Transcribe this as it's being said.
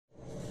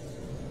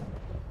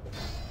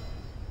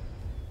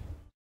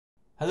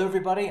Hello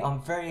everybody,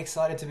 I'm very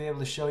excited to be able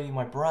to show you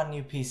my brand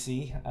new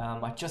PC.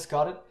 I just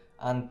got it,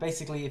 and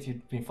basically if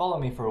you've been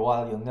following me for a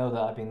while, you'll know that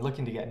I've been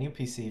looking to get a new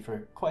PC for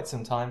quite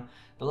some time.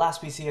 The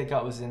last PC I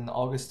got was in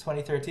August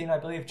 2013, I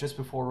believe, just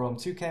before Rome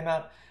 2 came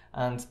out,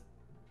 and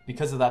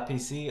because of that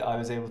PC I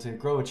was able to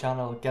grow a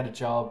channel, get a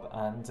job,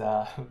 and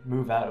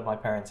move out of my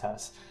parents'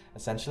 house,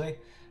 essentially.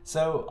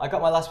 So I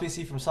got my last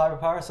PC from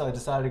CyberPower, so I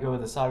decided to go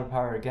with the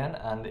CyberPower again,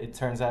 and it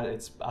turns out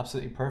it's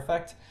absolutely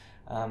perfect.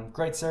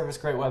 Great service,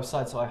 great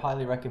website, so I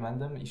highly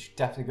recommend them. You should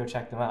definitely go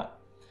check them out.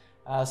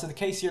 So the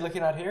case you're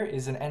looking at here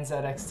is an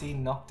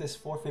NZXT Noctis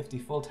 450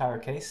 full tower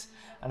case,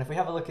 and if we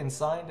have a look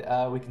inside,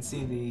 we can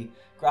see the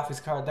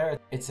graphics card there.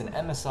 It's an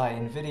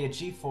MSI NVIDIA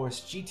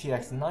GeForce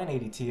GTX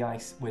 980 Ti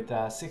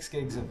with 6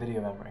 gigs of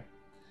video memory.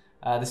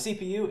 The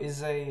CPU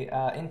is a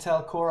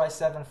Intel Core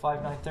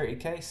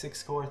i7-5930K,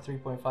 6 core,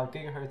 3.5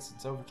 GHz,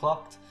 it's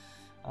overclocked.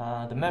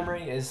 The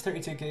memory is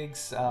 32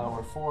 gigs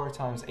or 4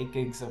 times 8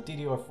 gigs of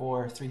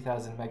DDR4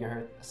 3000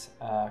 megahertz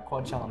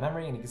quad channel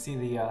memory, and you can see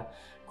the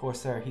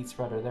Corsair heat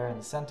spreader there in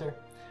the center.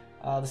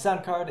 The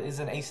sound card is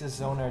an Asus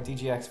Zoner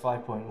DGX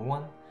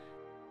 5.1.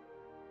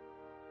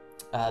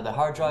 The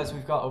hard drives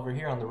we've got over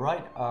here on the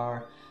right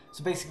are,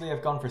 so basically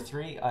I've gone for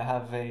 3. I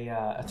have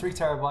a 3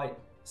 terabyte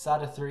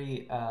SATA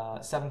 3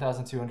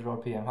 7200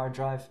 RPM hard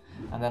drive,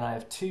 and then I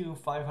have 2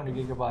 500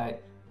 gigabyte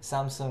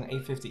Samsung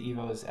 850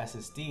 EVOS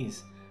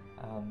SSDs.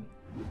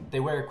 They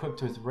were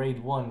equipped with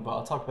RAID 1, but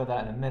I'll talk about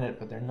that in a minute,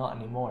 but they're not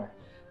anymore.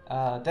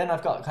 Then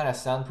I've got kind of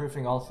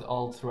soundproofing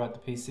all throughout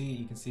the PC.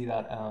 You can see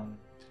that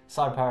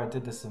CyberPower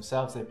did this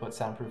themselves. They put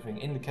soundproofing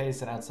in the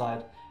case and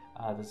outside.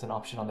 There's an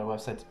option on their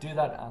website to do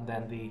that, and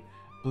then the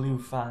blue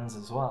fans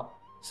as well.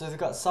 So they've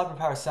got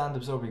CyberPower sound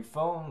absorbing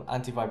foam,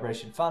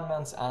 anti-vibration fan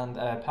mounts, and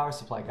a power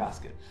supply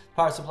gasket. The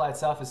power supply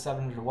itself is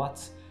 700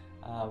 watts,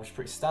 which is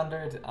pretty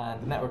standard,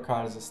 and the network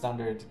card is a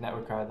standard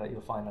network card that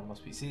you'll find on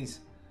most PCs.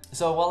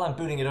 So while I'm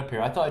booting it up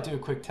here, I thought I'd do a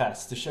quick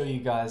test to show you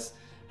guys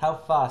how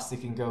fast it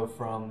can go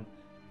from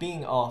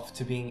being off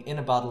to being in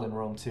a battle in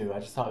Rome 2. I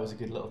just thought it was a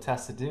good little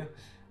test to do.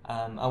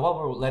 And while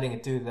we're letting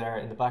it do there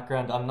in the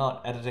background, I'm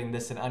not editing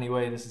this in any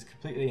way. This is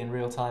completely in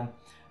real time.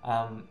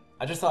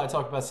 I just thought I'd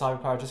talk about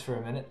CyberPower just for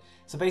a minute.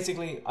 So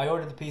basically, I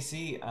ordered the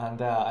PC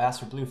and I asked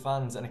for blue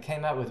fans, and it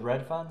came out with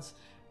red fans.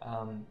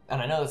 And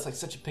I know it's like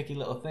such a picky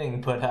little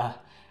thing,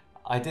 but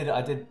I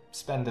did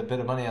spend a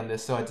bit of money on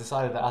this, so I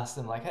decided to ask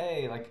them, like,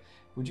 hey, like,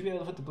 would you be able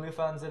to put the blue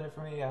fans in it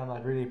for me?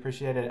 I'd really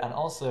appreciate it. And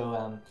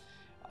also,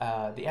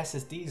 the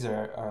SSDs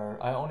are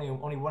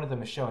only one of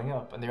them is showing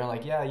up, and they're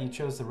like, yeah, you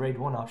chose the RAID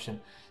 1 option.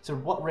 So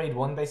what RAID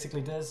 1 basically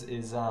does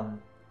is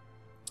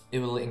it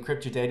will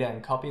encrypt your data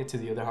and copy it to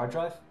the other hard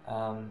drive.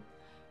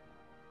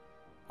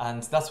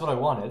 And that's what I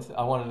wanted.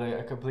 I wanted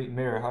a complete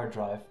mirror hard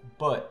drive,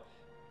 but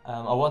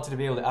I wanted to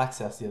be able to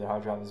access the other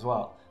hard drive as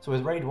well. So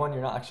with RAID 1,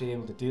 you're not actually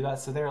able to do that.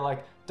 So they're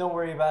like, don't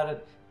worry about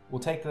it. We'll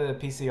take the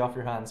PC off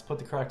your hands, put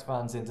the correct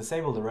fans in,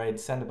 disable the RAID,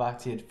 send it back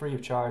to you free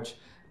of charge.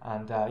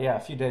 And yeah, a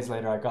few days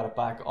later I got it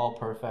back, all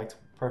perfect,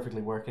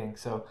 perfectly working.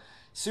 So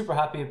super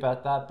happy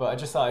about that, but I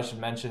just thought I should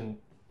mention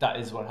that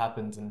is what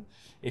happens. And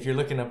if you're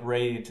looking up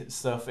RAID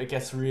stuff, it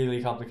gets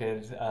really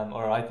complicated,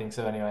 or I think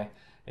so anyway,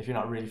 if you're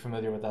not really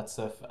familiar with that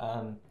stuff.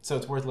 So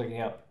it's worth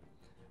looking up.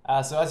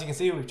 So as you can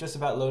see, we've just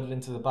about loaded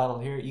into the battle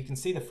here. You can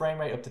see the frame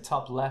rate up the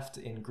top left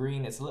in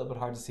green. It's a little bit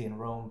hard to see in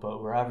Rome,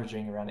 but we're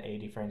averaging around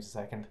 80 frames a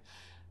second.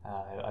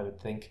 I would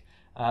think.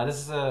 This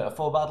is a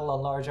full battle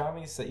on large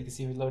armies that you can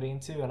see me loading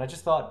into, and I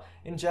just thought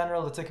in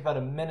general it took about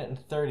 1 minute and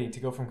 30 to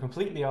go from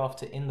completely off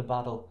to in the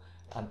battle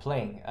and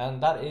playing,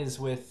 and that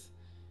is with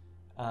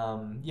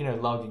you know,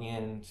 logging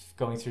in,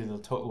 going through the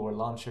Total War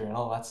launcher and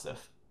all that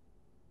stuff.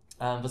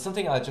 But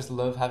something I just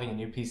love having a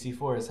new PC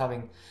for is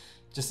having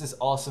just this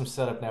awesome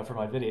setup now for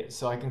my videos,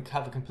 so I can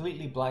have a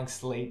completely blank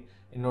slate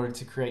in order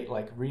to create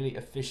like really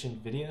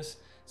efficient videos.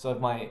 So I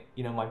have my,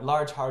 you know, my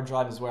large hard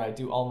drive is where I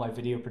do all my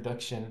video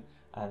production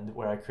and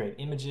where I create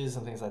images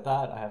and things like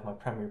that. I have my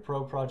Premiere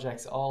Pro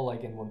projects all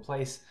like in one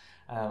place.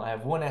 I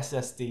have one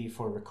SSD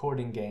for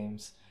recording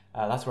games.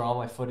 That's where all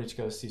my footage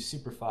goes to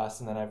super fast.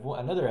 And then I have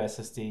another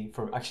SSD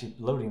for actually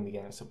loading the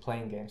games, so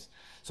playing games.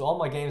 So all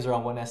my games are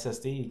on one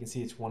SSD. You can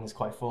see each one is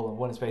quite full and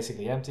one is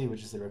basically empty,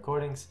 which is the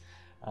recordings.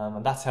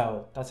 And that's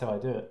how I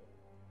do it.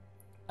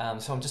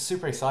 So I'm just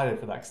super excited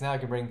for that, because now I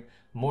can bring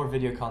more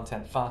video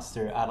content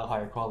faster at a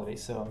higher quality.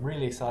 So I'm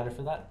really excited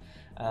for that.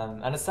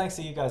 And it's thanks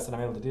to you guys that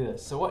I'm able to do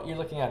this. So what you're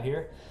looking at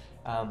here,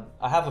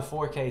 I have a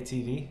 4K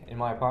TV in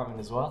my apartment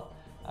as well.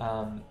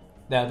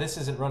 Now this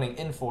isn't running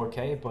in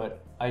 4K,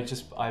 but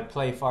I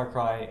play Far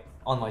Cry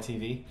on my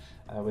TV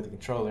with a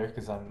controller,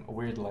 because I'm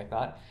weird like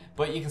that.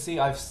 But you can see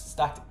I've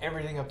stacked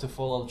everything up to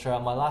full ultra.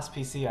 On my last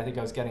PC, I think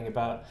I was getting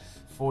about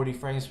 40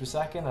 frames per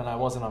second, and I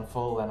wasn't on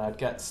full, and I'd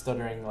get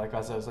stuttering like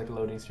as I was like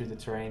loading through the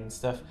terrain and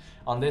stuff.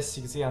 On this,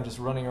 you can see I'm just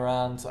running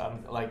around.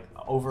 I'm like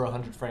over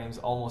 100 frames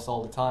almost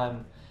all the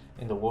time.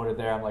 In the water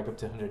there, I'm like up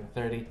to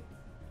 130,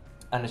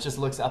 and it just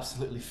looks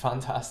absolutely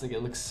fantastic.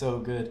 It looks so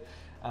good.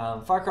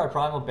 Far Cry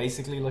Primal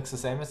basically looks the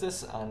same as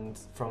this, and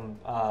from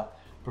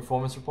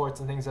performance reports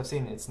and things I've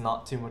seen, it's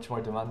not too much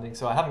more demanding.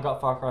 So I haven't got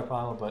Far Cry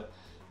Primal, but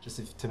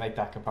just to make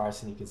that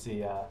comparison, you can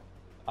see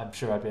I'm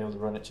sure I'd be able to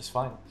run it just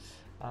fine.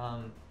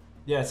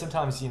 Yeah,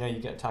 sometimes, you know, you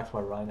get attacked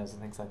by rhinos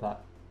and things like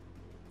that.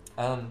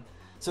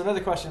 So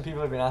another question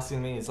people have been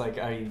asking me is like,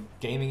 are you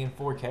gaming in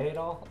 4K at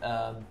all?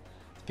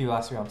 People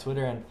ask me on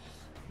Twitter, and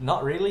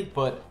not really,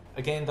 but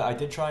a game that I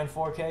did try in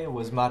 4K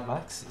was Mad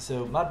Max.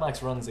 So Mad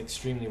Max runs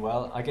extremely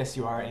well. I guess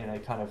you are in a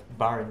kind of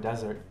barren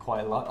desert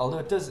quite a lot, although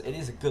it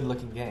is a good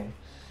looking game.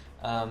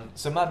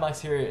 So Mad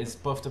Max here is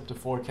buffed up to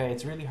 4K.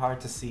 It's really hard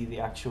to see the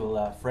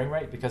actual frame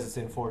rate because it's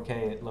in 4K.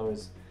 It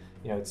lowers,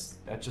 you know, it's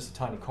at just a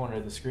tiny corner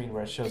of the screen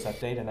where it shows that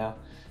data now.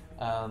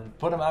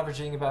 But I'm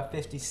averaging about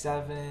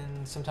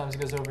 57, sometimes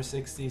it goes over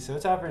 60, so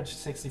it's average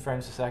 60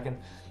 frames per second.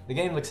 The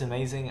game looks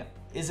amazing.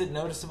 Is it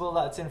noticeable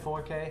that it's in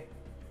 4K?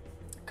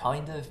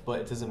 Kind of,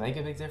 but does it make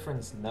a big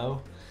difference?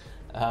 No.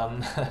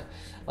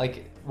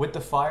 Like with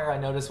the fire, I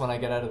notice when I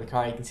get out of the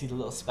car, you can see the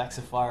little specks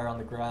of fire on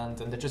the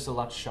ground, and they're just a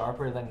lot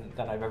sharper than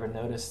I've ever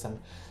noticed, and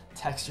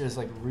textures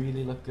like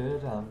really look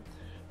good.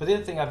 But the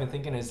other thing I've been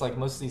thinking is like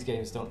most of these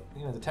games don't,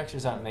 you know, the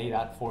textures aren't made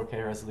at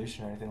 4K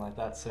resolution or anything like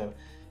that, so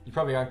you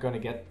probably aren't going to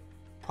get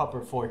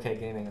proper 4K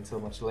gaming until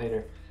much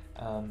later.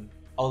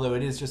 Although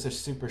it is just a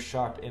super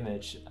sharp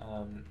image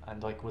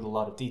and like with a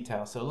lot of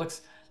detail, so it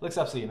looks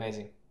absolutely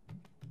amazing.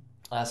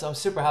 So I'm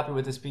super happy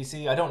with this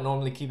PC. I don't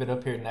normally keep it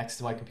up here next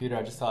to my computer.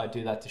 I just thought I'd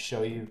do that to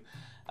show you,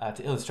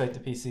 to illustrate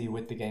the PC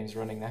with the games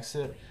running next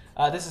to it.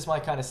 This is my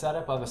kind of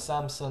setup. I have a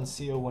Samsung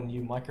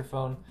CO1U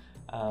microphone.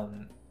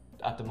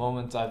 At the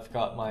moment I've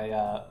got my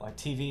my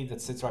TV that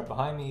sits right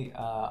behind me.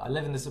 I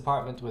live in this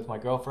apartment with my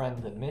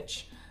girlfriend and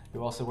Mitch,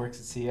 who also works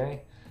at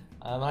CA.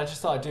 And I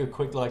just thought I'd do a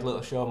quick like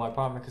little show of my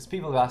apartment because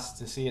people have asked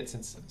to see it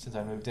since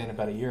I moved in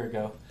about a year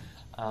ago.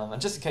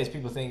 And just in case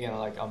people thinking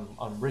like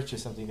I'm rich or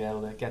something to be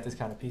able to get this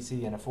kind of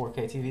PC and a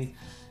 4K TV,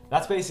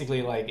 that's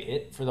basically like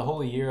it. For the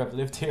whole year I've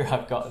lived here,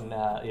 I've gotten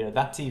you know,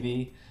 that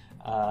TV,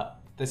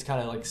 this kind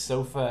of like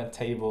sofa and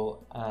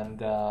table, and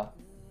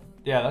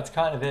yeah, that's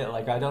kind of it.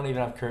 Like I don't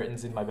even have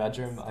curtains in my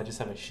bedroom, I just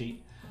have a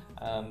sheet.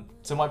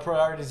 So my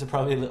priorities are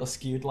probably a little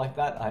skewed like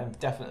that. I'm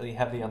definitely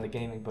heavy on the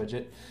gaming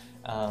budget,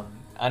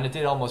 and it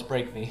did almost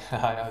break me.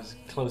 I was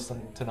close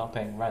to not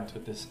paying rent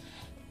with this,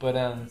 but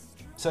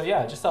so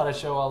yeah, I just thought I'd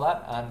show all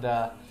that,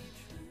 and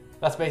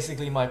that's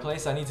basically my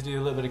place. I need to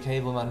do a little bit of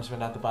cable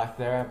management at the back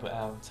there,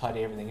 but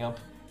tidy everything up.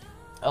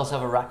 I also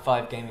have a Rack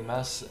 5 gaming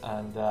mouse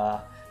and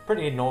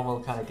pretty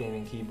normal kind of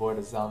gaming keyboard,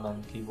 a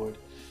Zalman keyboard,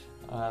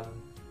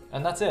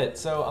 and that's it.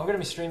 So I'm going to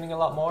be streaming a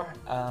lot more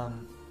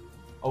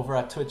over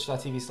at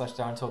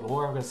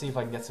twitch.tv/DarrenTotalWar. I'm going to see if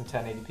I can get some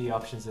 1080p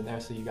options in there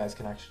so you guys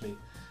can actually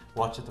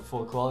watch at the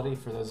full quality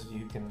for those of you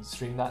who can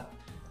stream that.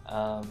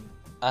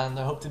 And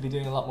I hope to be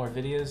doing a lot more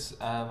videos.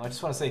 I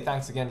just want to say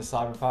thanks again to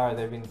CyberPower.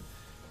 They've been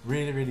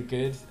really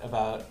good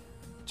about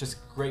just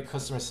great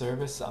customer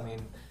service. I mean,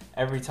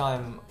 every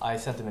time I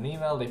sent them an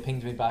email, they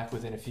pinged me back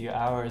within a few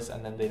hours,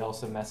 and then they'd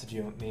also message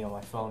me on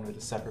my phone with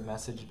a separate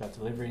message about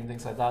delivery and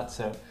things like that.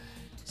 So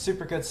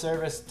super good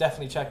service,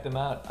 definitely check them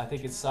out. I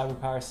think it's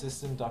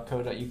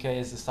cyberpowersystem.co.uk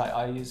is the site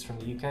I use from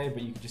the UK,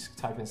 but you can just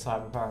type in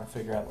CyberPower and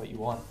figure out what you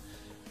want.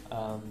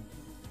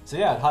 So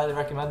yeah, I'd highly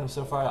recommend them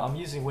so far. I'm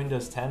using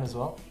Windows 10 as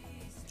well,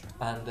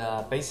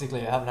 and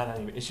basically I haven't had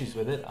any issues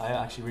with it. I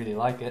actually really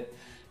like it.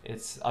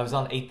 I was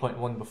on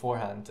 8.1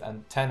 beforehand,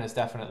 and 10 is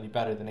definitely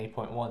better than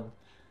 8.1.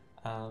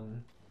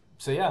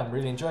 So yeah, I'm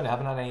really enjoying it. I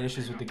haven't had any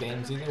issues with the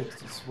games either.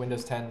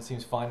 Windows 10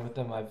 seems fine with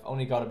them. I've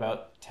only got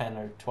about 10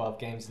 or 12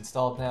 games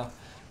installed now.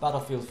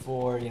 Battlefield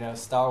 4, you know,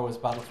 Star Wars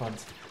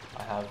Battlefront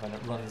I have, and it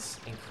runs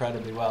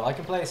incredibly well. I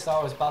can play Star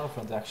Wars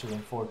Battlefront actually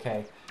in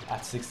 4K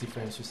at 60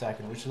 frames per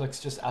second, which looks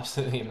just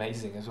absolutely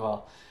amazing as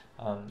well.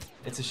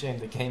 It's a shame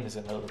the game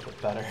isn't a little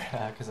bit better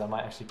because I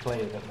might actually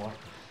play it a bit more.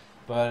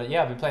 But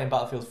yeah, I've been playing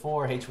Battlefield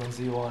 4,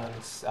 H1Z1,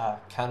 and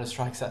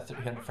Counter-Strikes at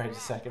 300 frames a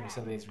second or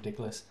something. It's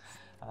ridiculous.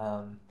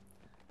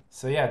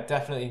 So yeah,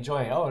 definitely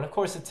enjoying it. Oh, and of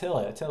course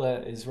Attila. Attila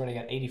is running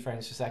at 80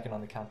 frames per second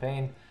on the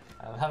campaign.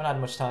 Haven't had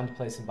much time to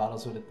play some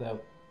battles with it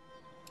though.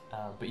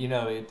 But you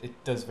know,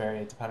 it does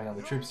vary depending on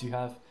the troops you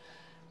have.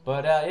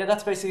 But yeah,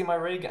 that's basically my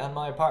rig and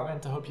my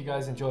apartment. I hope you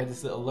guys enjoyed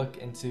this little look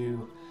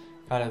into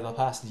kind of the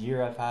past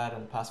year I've had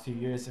and the past few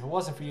years. If it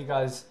wasn't for you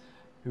guys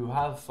who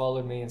have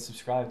followed me and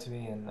subscribed to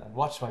me and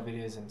watched my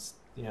videos and,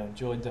 you know,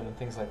 enjoyed them and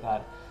things like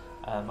that,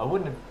 I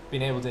wouldn't have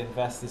been able to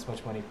invest this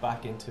much money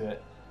back into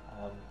it.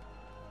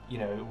 You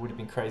know, it would have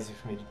been crazy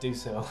for me to do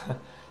so.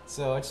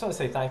 So I just want to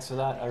say thanks for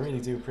that. I really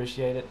do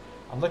appreciate it.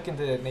 I'm looking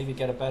to maybe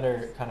get a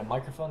better kind of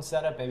microphone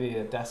setup, maybe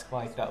a desk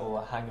mic that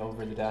will hang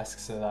over the desk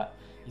so that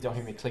you don't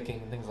hear me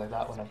clicking and things like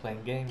that when I'm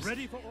playing games.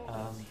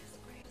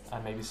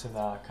 And maybe some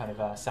kind of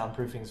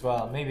soundproofing as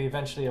well. Maybe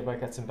eventually I might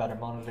get some better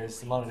monitors.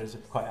 The monitors are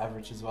quite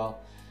average as well.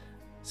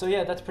 So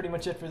yeah, that's pretty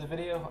much it for the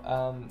video.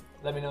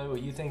 Let me know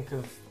what you think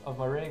of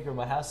my rig or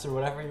my house or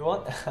whatever you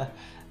want.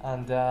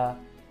 And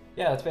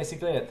yeah, that's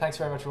basically it. Thanks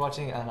very much for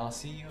watching, and I'll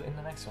see you in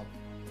the next one.